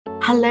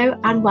Hello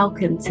and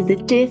welcome to the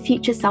Dear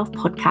Future Self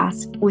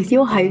podcast with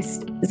your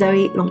host,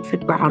 Zoe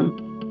Longford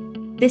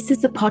Brown. This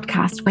is a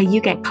podcast where you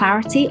get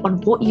clarity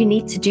on what you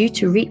need to do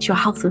to reach your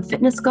health and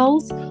fitness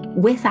goals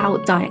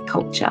without diet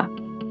culture.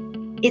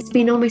 It's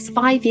been almost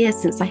 5 years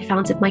since I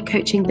founded my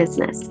coaching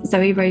business,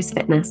 Zoe Rose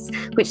Fitness,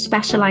 which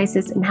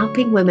specializes in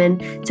helping women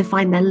to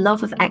find their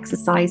love of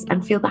exercise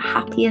and feel the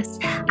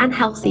happiest and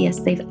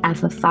healthiest they've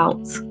ever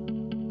felt.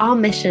 Our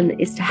mission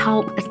is to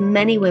help as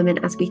many women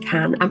as we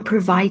can and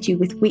provide you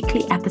with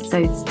weekly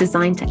episodes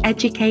designed to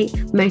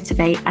educate,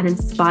 motivate, and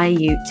inspire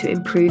you to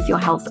improve your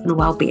health and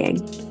well-being.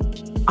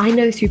 I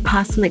know through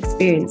personal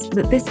experience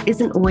that this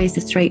isn't always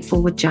a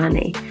straightforward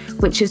journey,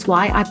 which is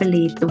why I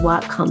believe the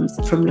work comes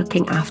from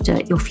looking after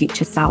your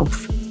future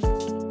self.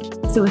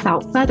 So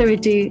without further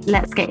ado,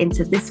 let's get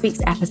into this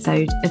week's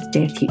episode of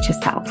Dear Future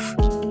Self.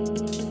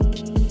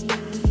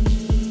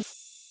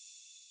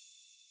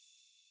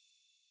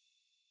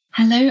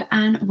 Hello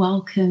and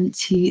welcome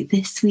to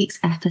this week's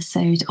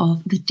episode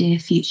of the Dear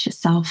Future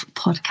Self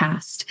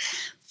podcast.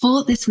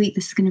 For this week,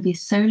 this is going to be a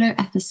solo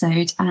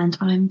episode and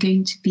I'm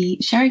going to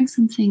be sharing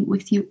something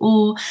with you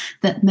all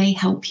that may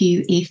help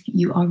you if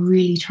you are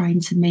really trying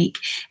to make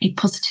a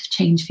positive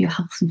change for your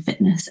health and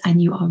fitness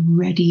and you are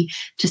ready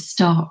to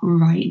start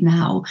right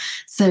now.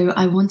 So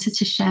I wanted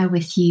to share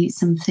with you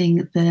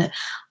something that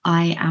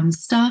I am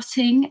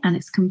starting and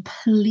it's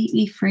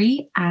completely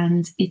free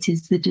and it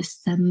is the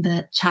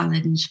December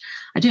challenge.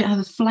 I don't have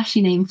a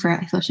flashy name for it.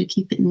 I thought I should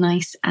keep it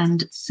nice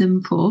and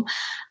simple,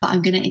 but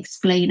I'm going to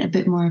explain a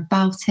bit more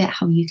about it,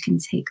 how you can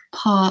take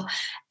part.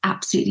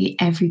 Absolutely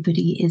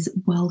everybody is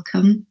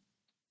welcome.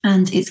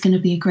 And it's going to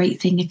be a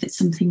great thing if it's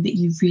something that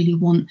you really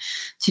want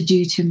to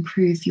do to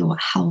improve your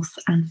health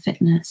and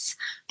fitness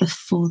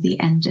before the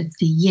end of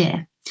the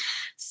year.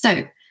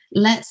 So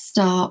let's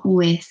start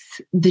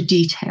with the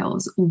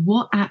details.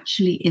 What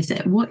actually is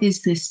it? What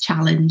is this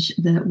challenge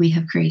that we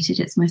have created?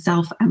 It's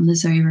myself and the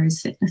Zoe Rose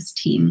Fitness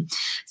team.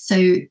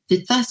 So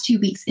the first 2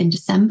 weeks in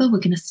December, we're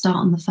going to start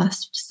on the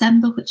 1st of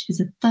December, which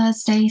is a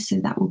Thursday. So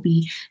that will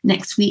be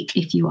next week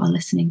if you are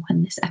listening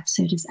when this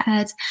episode is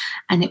aired.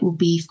 And it will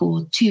be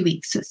for 2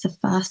 weeks. So it's the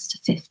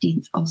 1st to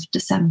 15th of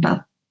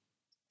December.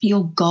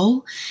 Your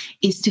goal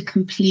is to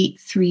complete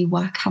 3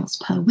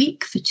 workouts per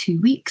week for 2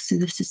 weeks. So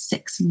this is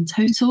 6 in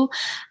total.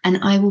 And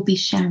I will be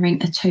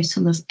sharing a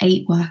total of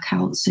 8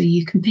 workouts. So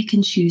you can pick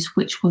and choose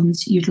which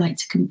ones you'd like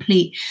to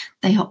complete.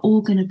 They are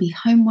all going to be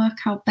home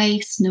workout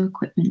based, no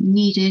equipment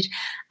needed,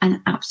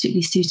 and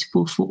absolutely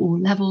suitable for all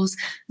levels.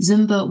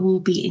 Zumba will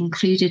be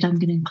included. I'm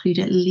going to include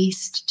at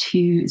least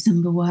 2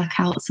 Zumba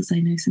workouts as I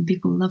know some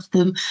people love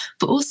them.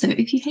 But also,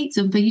 if you hate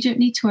Zumba, you don't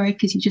need to worry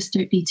because you just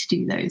don't need to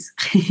do those.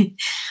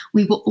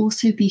 We will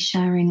also be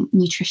sharing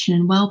nutrition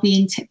and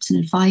well-being tips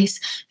and advice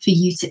for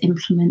you to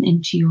implement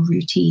into your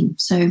routine.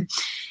 So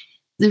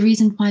the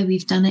reason why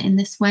we've done it in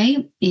this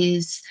way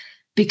is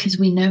because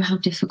we know how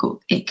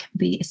difficult it can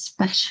be,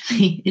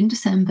 especially in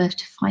December,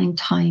 to find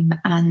time.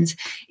 And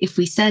if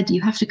we said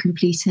you have to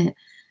complete it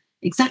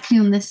exactly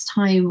on this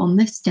time, on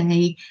this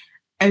day,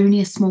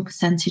 only a small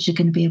percentage are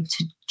going to be able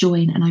to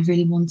join. And I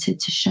really wanted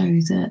to show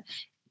that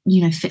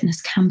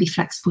fitness can be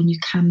flexible and you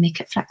can make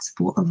it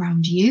flexible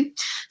around you.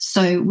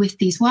 So with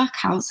these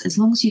workouts, as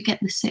long as you get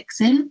the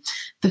 6 in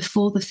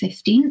before the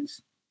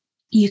 15th,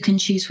 you can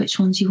choose which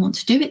ones you want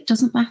to do. It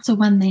doesn't matter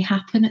when they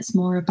happen. It's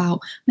more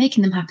about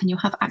making them happen. You'll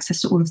have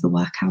access to all of the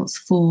workouts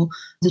for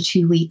the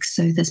 2 weeks.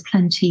 So there's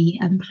plenty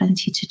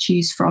to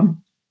choose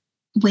from.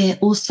 We're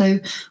also,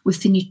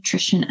 with the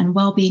nutrition and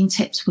well-being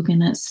tips, we're going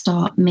to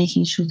start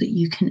making sure that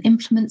you can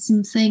implement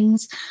some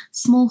things,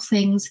 small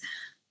things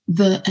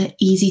that are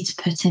easy to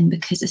put in,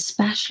 because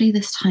especially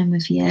this time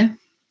of year,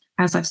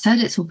 as I've said,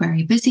 it's all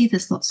very busy,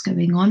 there's lots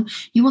going on.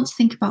 You want to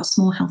think about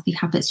small healthy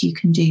habits you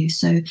can do.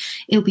 So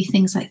it'll be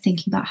things like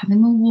thinking about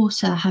having more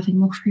water, having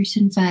more fruit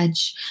and veg,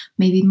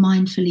 maybe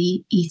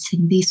mindfully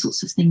eating, these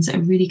sorts of things that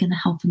are really going to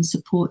help and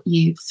support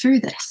you through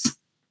this.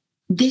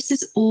 This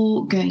is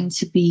all going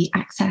to be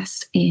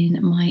accessed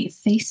in my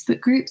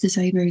Facebook group, the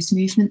Zoe Rose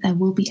Movement. There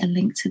will be a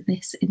link to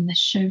this in the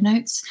show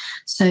notes.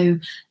 So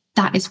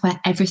that is where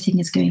everything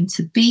is going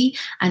to be.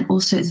 And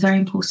also it's very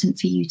important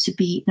for you to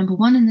be number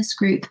 1 in this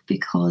group,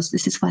 because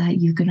this is where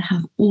you're going to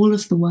have all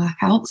of the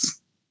workouts.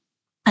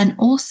 And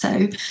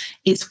also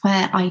it's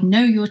where I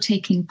know you're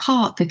taking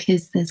part,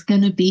 because there's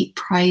going to be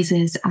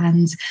prizes,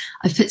 and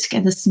I've put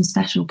together some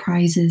special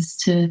prizes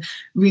to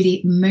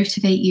really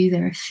motivate you.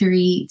 There are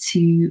 3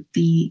 to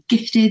be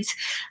gifted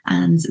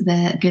and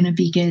they're going to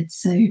be good.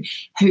 So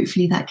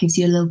hopefully that gives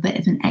you a little bit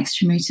of an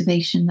extra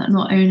motivation that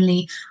not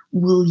only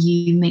will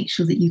you make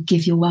sure that you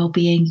give your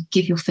well-being, you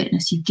give your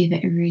fitness, you give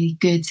it a really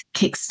good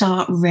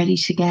kickstart, ready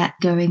to get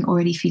going,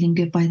 already feeling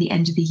good by the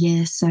end of the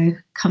year. So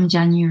come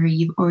January,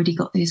 you've already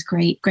got those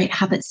great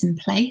habits in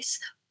place,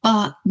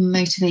 but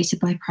motivated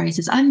by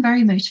prizes. I'm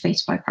very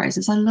motivated by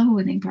prizes. I love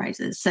winning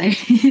prizes. So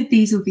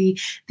these will be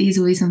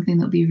something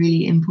that'll be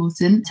really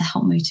important to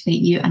help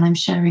motivate you. And I'm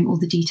sharing all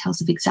the details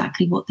of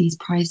exactly what these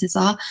prizes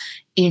are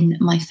in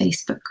my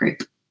Facebook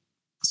group.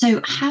 So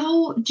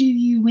how do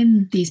you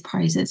win these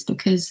prizes?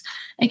 Because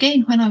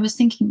again, when I was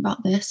thinking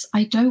about this,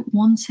 I don't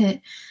want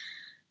it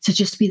to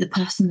just be the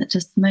person that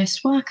does the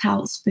most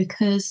workouts,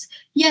 because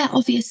yeah,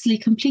 obviously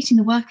completing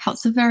the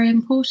workouts are very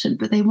important,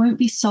 but they won't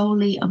be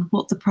solely on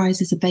what the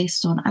prizes are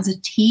based on. As a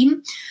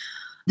team,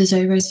 the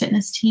Zoe Rose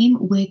Fitness team,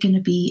 we're going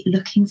to be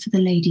looking for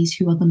the ladies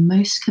who are the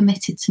most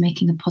committed to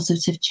making a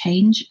positive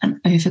change and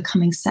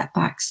overcoming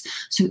setbacks.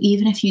 So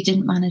even if you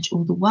didn't manage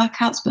all the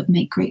workouts but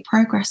make great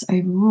progress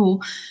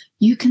overall,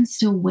 you can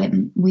still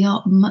win. We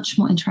are much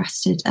more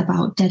interested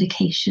about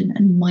dedication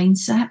and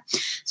mindset.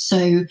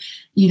 So,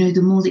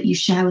 the more that you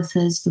share with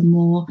us, the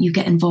more you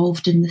get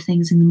involved in the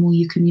things and the more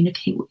you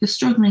communicate what you're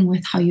struggling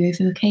with, how you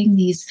overcame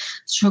these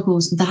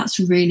struggles. That's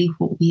really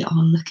what we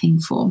are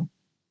looking for.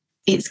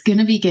 It's going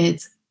to be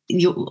good.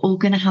 You're all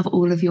going to have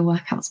all of your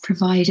workouts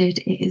provided.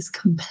 It is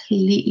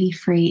completely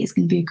free. It's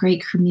going to be a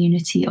great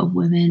community of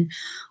women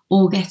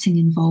all getting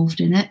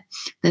involved in it.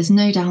 There's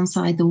no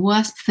downside. The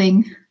worst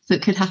thing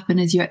that could happen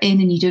is you're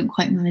in and you don't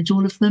quite manage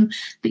all of them.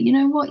 But you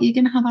know what? You're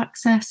going to have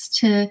access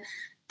to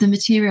the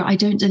material. I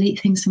don't delete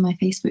things from my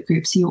Facebook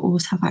group, so you'll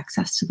always have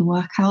access to the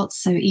workouts.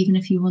 So even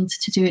if you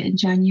wanted to do it in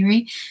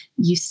January,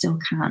 you still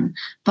can.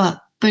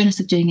 But bonus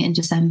of doing it in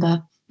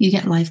December, you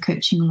get live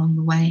coaching along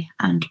the way,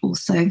 and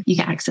also you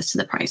get access to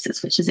the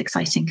prizes, which is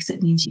exciting because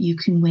it means you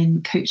can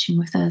win coaching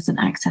with us and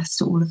access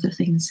to all of the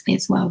things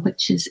as well,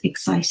 which is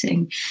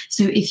exciting.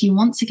 So if you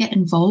want to get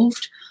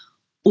involved,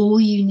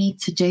 all you need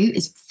to do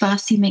is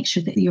firstly make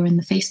sure that you're in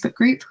the Facebook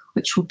group,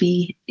 which will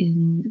be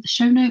in the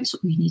show notes.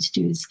 All you need to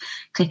do is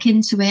click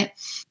into it.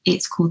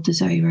 It's called the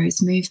Zoe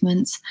Rose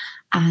Movement,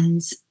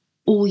 and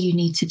all you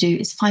need to do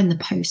is find the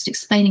post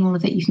explaining all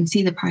of it. You can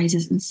see the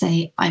prizes and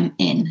say, I'm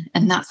in.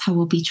 And that's how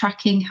we'll be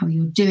tracking how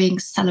you're doing,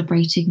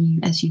 celebrating you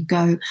as you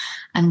go.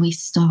 And we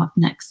start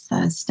next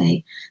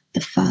Thursday,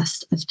 the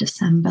 1st of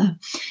December.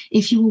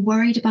 If you were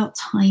worried about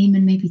time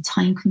and maybe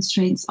time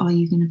constraints, are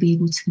you going to be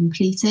able to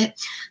complete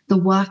it? The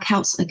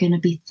workouts are going to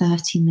be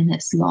 30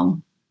 minutes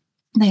long.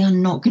 They are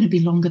not going to be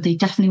longer. They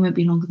definitely won't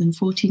be longer than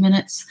 40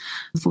 minutes.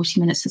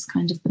 40 minutes is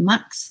kind of the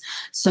max.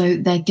 So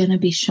they're going to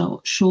be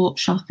short, sharp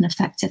and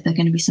effective. They're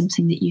going to be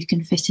something that you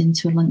can fit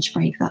into a lunch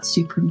break. That's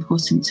super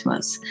important to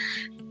us.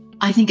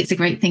 I think it's a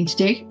great thing to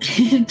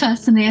do.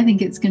 Personally, I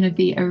think it's going to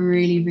be a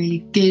really, really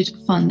good,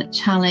 fun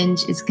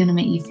challenge. It's going to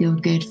make you feel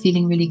good,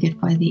 feeling really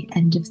good by the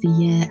end of the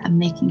year, and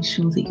making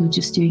sure that you're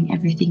just doing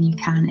everything you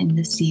can in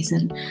this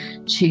season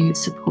to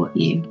support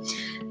you.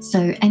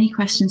 So any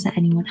questions that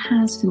anyone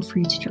has, feel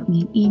free to drop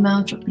me an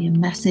email, drop me a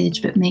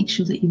message, but make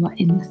sure that you are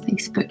in the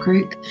Facebook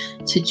group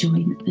to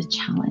join the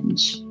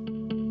challenge.